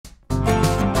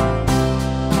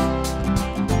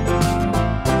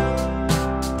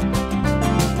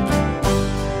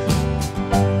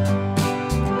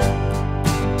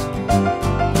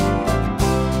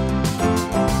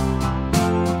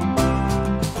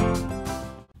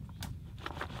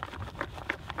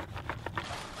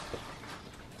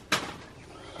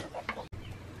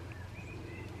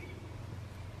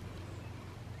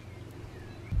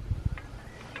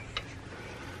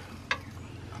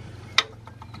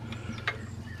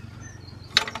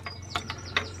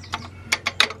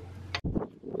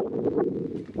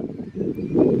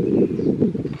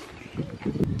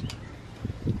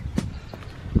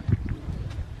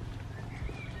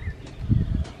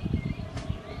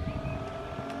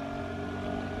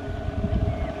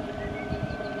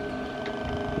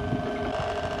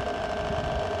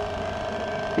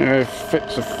Yeah, it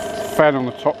fits a fan on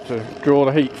the top to draw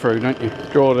the heat through, don't you?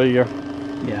 Draw the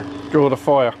draw the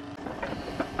fire.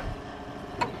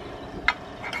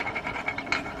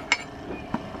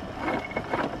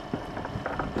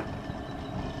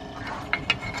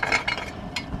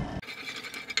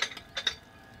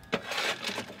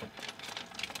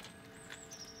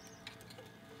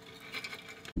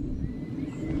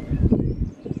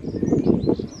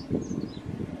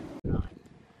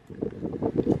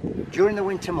 During the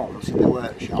winter months in the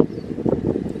workshop,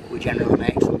 we generally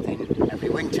make something every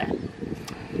winter,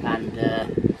 and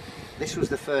this was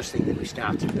the first thing that we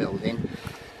started building.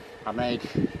 I made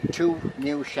 2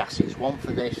 new chassis, one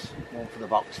for this, one for the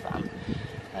box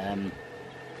van.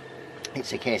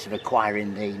 It's a case of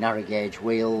acquiring the narrow gauge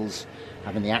wheels,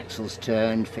 having the axles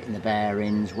turned, fitting the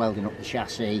bearings, welding up the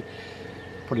chassis,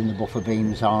 putting the buffer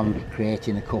beams on,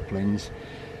 creating the couplings,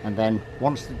 and then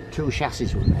once the 2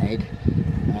 chassis were made,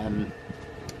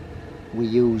 we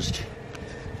used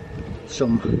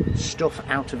some stuff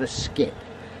out of a skip.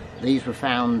 These were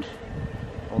found,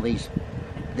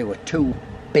 there were 2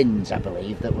 bins I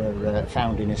believe that were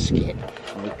found in a skip,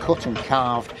 and we cut and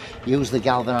carved, used the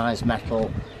galvanised metal.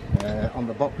 On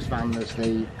the box van there's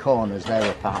the corners, they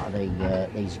were part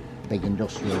of these big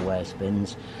industrial waste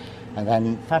bins, and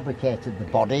then fabricated the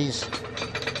bodies,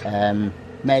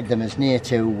 made them as near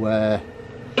to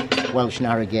Welsh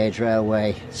narrow gauge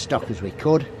railway stock as we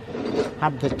could,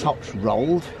 had the tops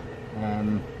rolled.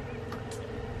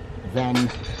 Then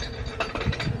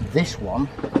this one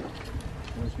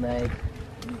was made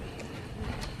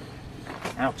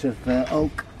out of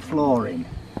oak flooring,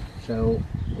 so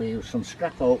we used some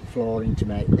scrap oak flooring to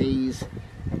make these,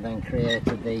 and then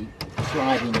created the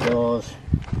sliding doors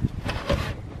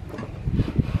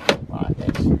like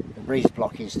this. The breeze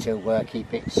block is to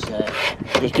keep it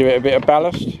just give it a bit of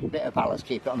ballast.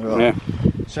 Keep it on the road. Yeah.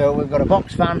 So we've got a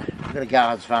box van, we've got a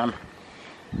guards van.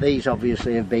 These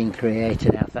obviously have been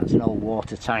created out. That's an old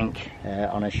water tank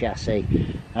on a chassis.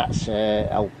 That's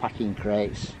old packing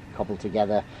crates cobbled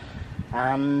together,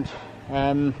 and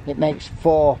it makes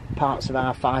 4 parts of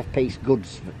our 5-piece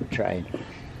goods train.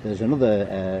 There's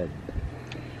another,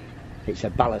 it's a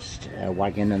ballast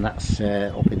wagon, and that's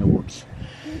up in the woods.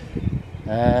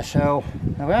 So,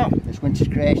 well, this winter's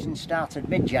creation started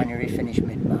mid-January, finished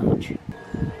mid-March.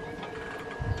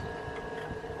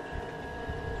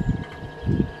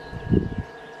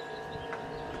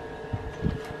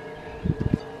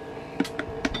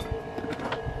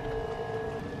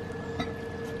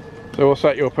 So what's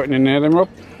that you're putting in there then, Rob?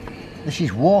 This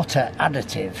is water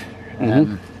additive.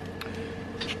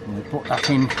 We put that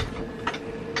in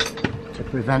to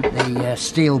prevent the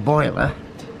steel boiler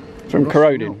from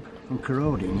corroding. From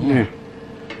corroding, yeah.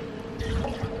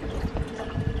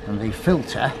 And the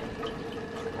filter,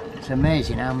 it's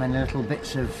amazing how many little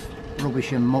bits of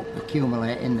rubbish and muck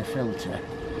accumulate in the filter.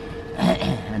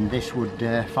 And this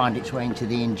would find its way into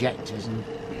the injectors and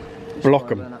block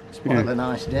them. Spoil a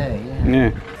nice day,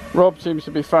 yeah. Rob seems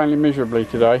to be failing miserably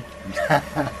today.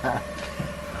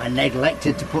 I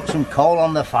neglected to put some coal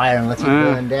on the fire and let it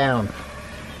burn down.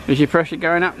 Is your pressure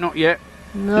going up? Not yet.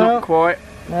 No. Not quite.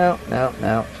 No.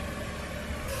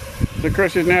 So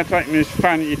Chris is now taking his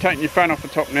fan. You're taking your fan off the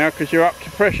top now because you're up to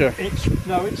pressure.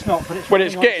 No, it's not. But it's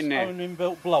it's getting there. Own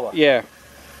inbuilt blower. Yeah.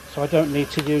 So I don't need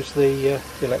to use the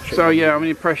electric. So yeah, I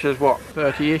mean pressure's what,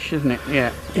 30-ish, isn't it?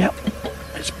 Yeah. Yep.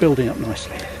 It's building up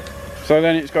nicely. So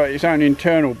then it's got its own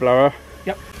internal blower.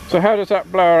 Yep. So how does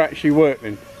that blower actually work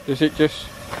then? Does it just,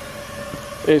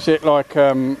 is it like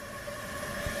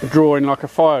drawing like a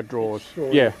fire draws?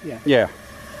 Yeah.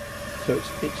 So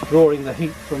it's drawing the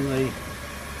heat from the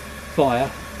fire.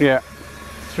 Yeah.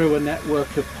 Through a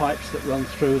network of pipes that run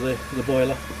through the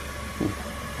boiler,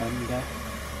 and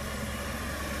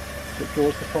so it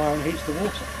draws the fire and heats the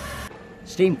water.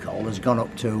 Steam coal has gone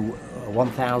up to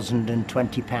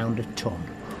 £1,020 a tonne.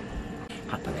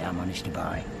 Happily I managed to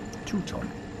buy 2 tonne.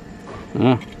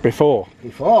 Before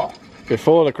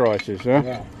the crisis, huh?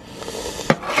 Yeah.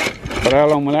 But how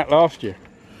long will that last you?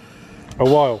 A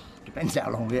while. Depends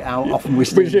how often we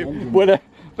steam the engine. Well,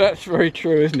 that's very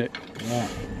true, isn't it? Yeah.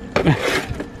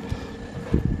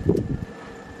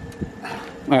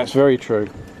 That's very true.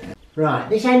 Right,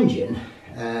 this engine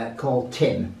called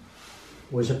Tim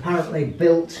was apparently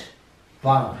built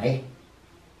by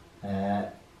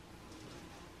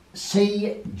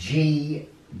C.G.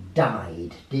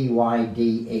 Dyde,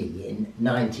 D-Y-D-E, in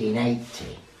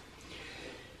 1980.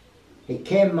 It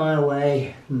came my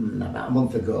way about a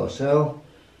month ago or so.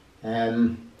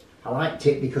 I liked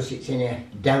it because it's in a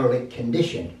derelict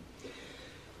condition.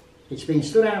 It's been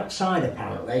stood outside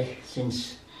apparently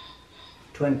since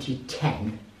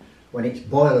 2010, when its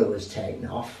boiler was taken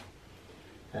off,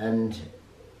 and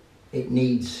it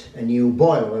needs a new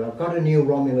boiler. Well, I've got a new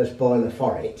Romulus boiler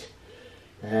for it,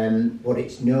 but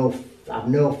I've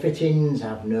no fittings,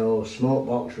 I've no smoke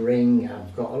box ring,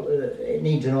 it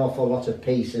needs an awful lot of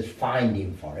pieces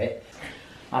finding for it.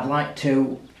 I'd like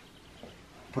to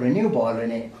put a new boiler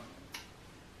in it,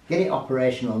 get it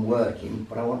operational and working,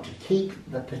 but I want to keep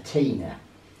the patina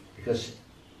because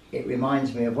it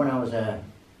reminds me of when I was a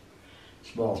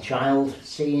small child,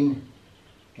 seeing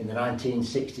in the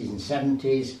 1960s and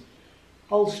 70s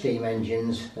old steam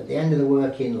engines at the end of the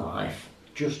working life,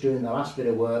 just doing the last bit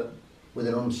of work with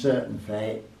an uncertain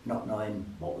fate, not knowing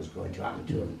what was going to happen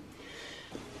to them.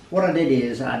 What I did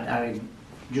is I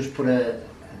just put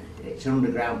it's an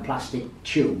underground plastic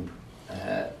tube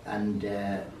and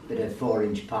a bit of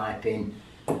 4-inch piping,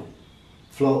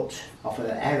 float off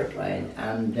an aeroplane,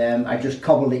 and I just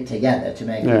cobbled it together to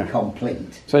make it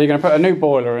complete. So you're going to put a new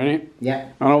boiler in it? Yeah.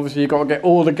 And obviously you've got to get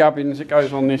all the gubbins that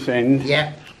goes on this end.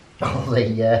 Yeah.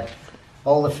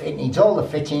 It needs all the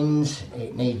fittings.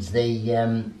 It needs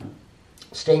the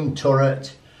steam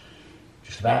turret.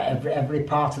 Just about every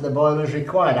part of the boiler is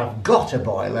required. I've got a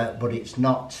boiler, but it's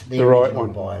not the original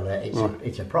boiler.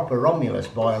 It's a proper Romulus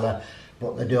boiler,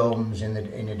 but the dome's in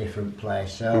a different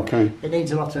place. So it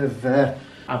needs a lot of.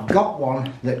 I've got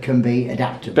one that can be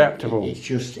adaptable.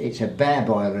 It's a bare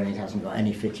boiler and it hasn't got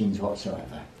any fittings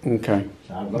whatsoever. Okay.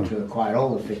 So I've got to acquire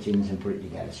all the fittings and put it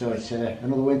together. So it's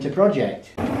another winter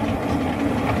project.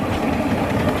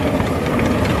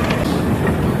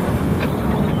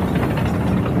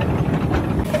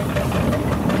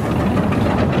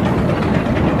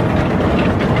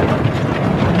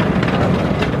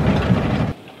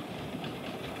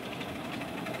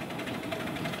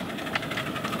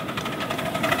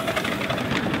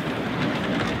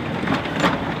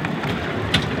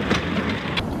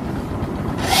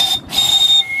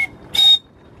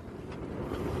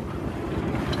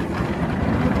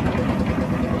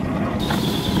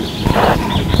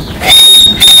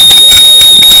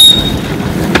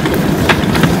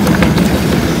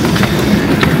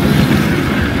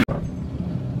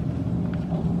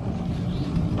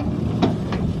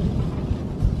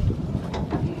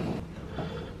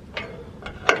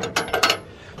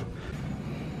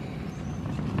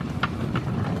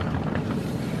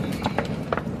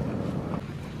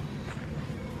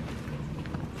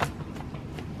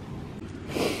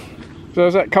 So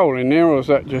is that coal in there, or is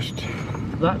that just...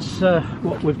 That's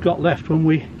what we've got left when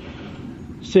we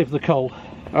sieve the coal.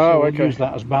 Oh, so okay. We'll use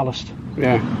that as ballast.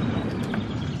 Yeah.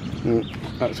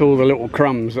 That's all the little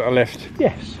crumbs that are left.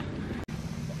 Yes.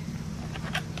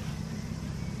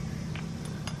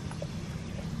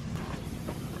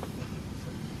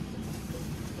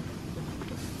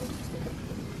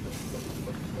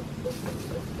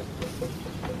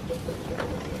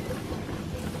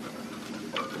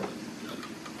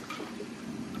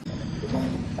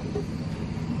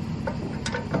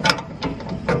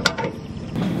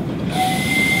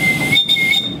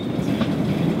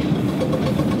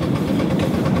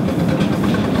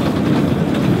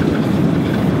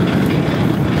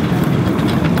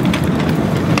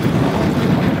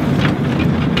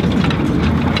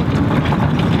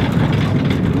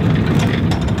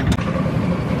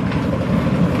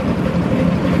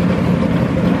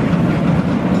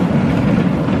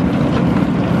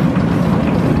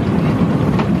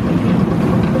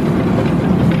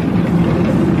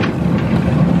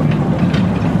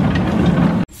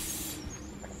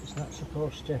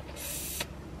 It's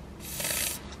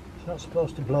not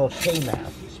supposed to blow steam out,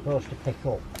 it's supposed to pick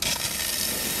up.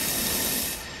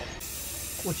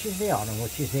 Which is the on and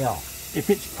which is the off? If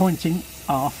it's pointing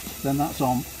aft, then that's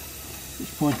on. If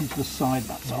it's pointing to the side,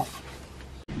 that's off.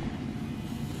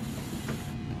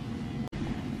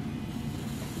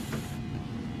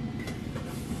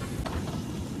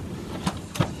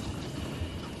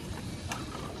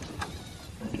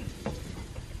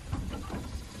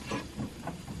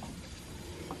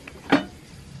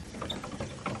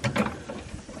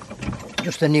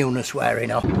 Just the newness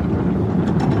wearing off.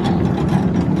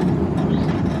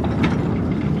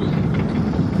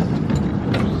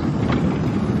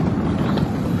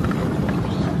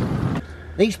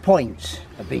 These points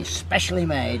have been specially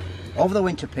made over the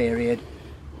winter period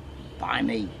by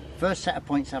me. First set of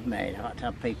points I've made, I've had to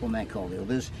have people make all the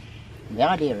others. And the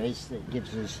idea is that it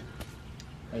gives us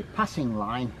a passing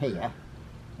line here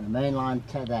and a main line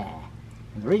to there.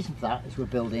 And the reason for that is we're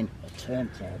building a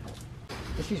turntable.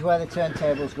 This is where the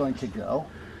turntable is going to go.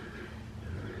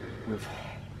 We've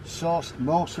sourced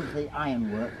most of the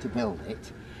ironwork to build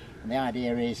it, and the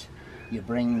idea is you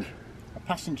bring a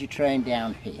passenger train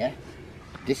down here,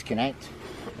 disconnect,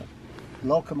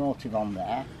 locomotive on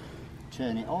there,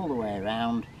 turn it all the way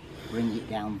around, bring it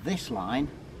down this line,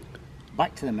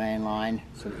 back to the main line,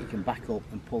 so that you can back up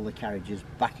and pull the carriages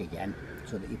back again,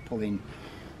 so that you're pulling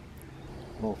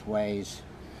both ways,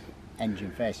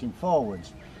 engine facing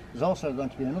forwards. There's also going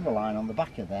to be another line on the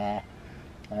back of there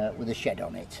with a shed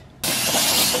on it.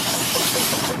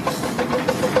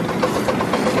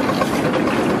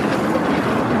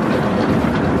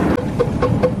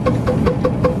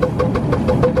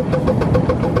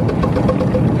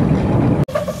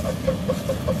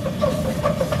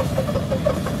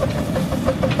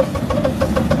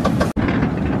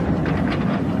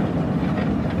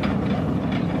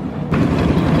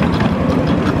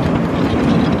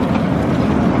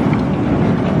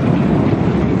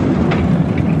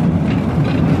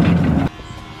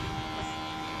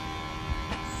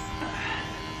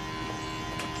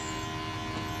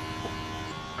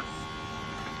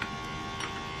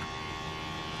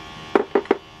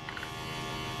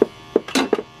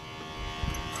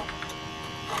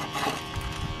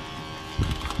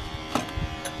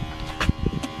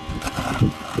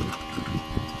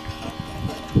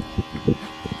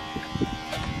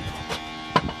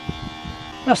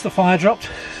 That's the fire dropped.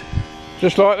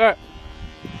 Just like that.